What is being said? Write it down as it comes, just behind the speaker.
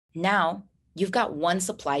Now, you've got one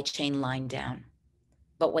supply chain line down,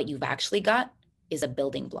 but what you've actually got is a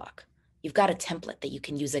building block. You've got a template that you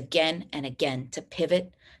can use again and again to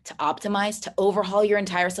pivot, to optimize, to overhaul your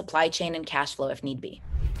entire supply chain and cash flow if need be.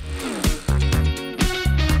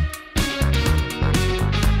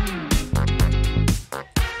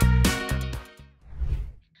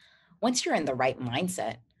 Once you're in the right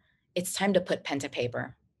mindset, it's time to put pen to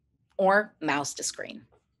paper or mouse to screen.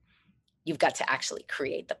 You've got to actually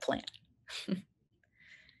create the plan.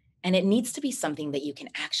 And it needs to be something that you can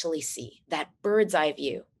actually see, that bird's eye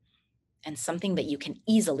view, and something that you can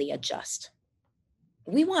easily adjust.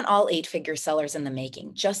 We want all 8-figure sellers in the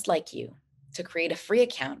making, just like you, to create a free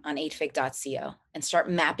account on 8fig.co and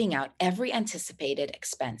start mapping out every anticipated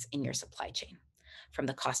expense in your supply chain, from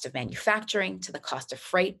the cost of manufacturing to the cost of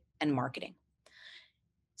freight and marketing.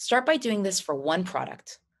 Start by doing this for one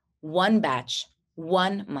product, one batch,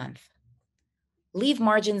 1 month. Leave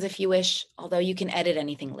margins if you wish, although you can edit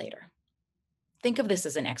anything later. Think of this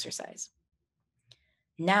as an exercise.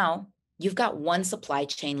 Now, you've got one supply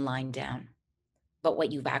chain line down, but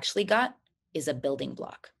what you've actually got is a building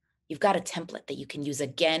block. You've got a template that you can use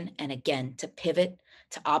again and again to pivot,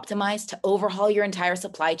 to optimize, to overhaul your entire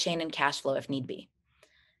supply chain and cash flow if need be.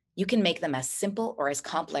 You can make them as simple or as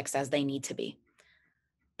complex as they need to be,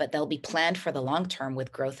 but they'll be planned for the long term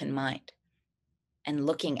with growth in mind. And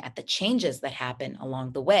looking at the changes that happen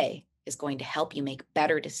along the way is going to help you make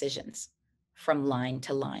better decisions from line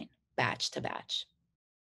to line, batch to batch.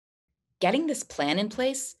 Getting this plan in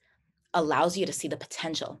place allows you to see the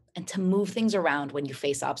potential and to move things around when you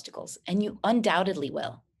face obstacles, and you undoubtedly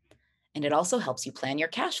will. And it also helps you plan your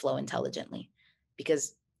cash flow intelligently,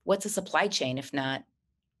 because what's a supply chain if not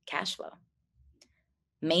cash flow?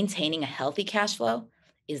 Maintaining a healthy cash flow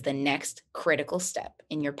is the next critical step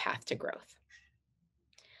in your path to growth.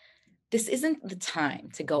 This isn't the time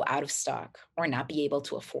to go out of stock or not be able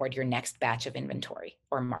to afford your next batch of inventory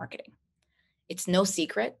or marketing. It's no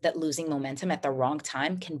secret that losing momentum at the wrong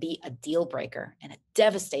time can be a deal breaker and a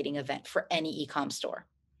devastating event for any e-com store.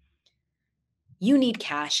 You need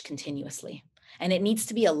cash continuously, and it needs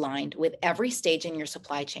to be aligned with every stage in your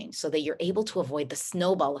supply chain so that you're able to avoid the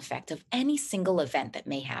snowball effect of any single event that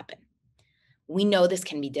may happen. We know this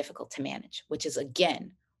can be difficult to manage, which is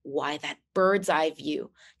again why that bird's eye view,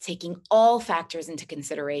 taking all factors into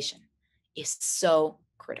consideration, is so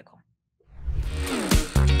critical.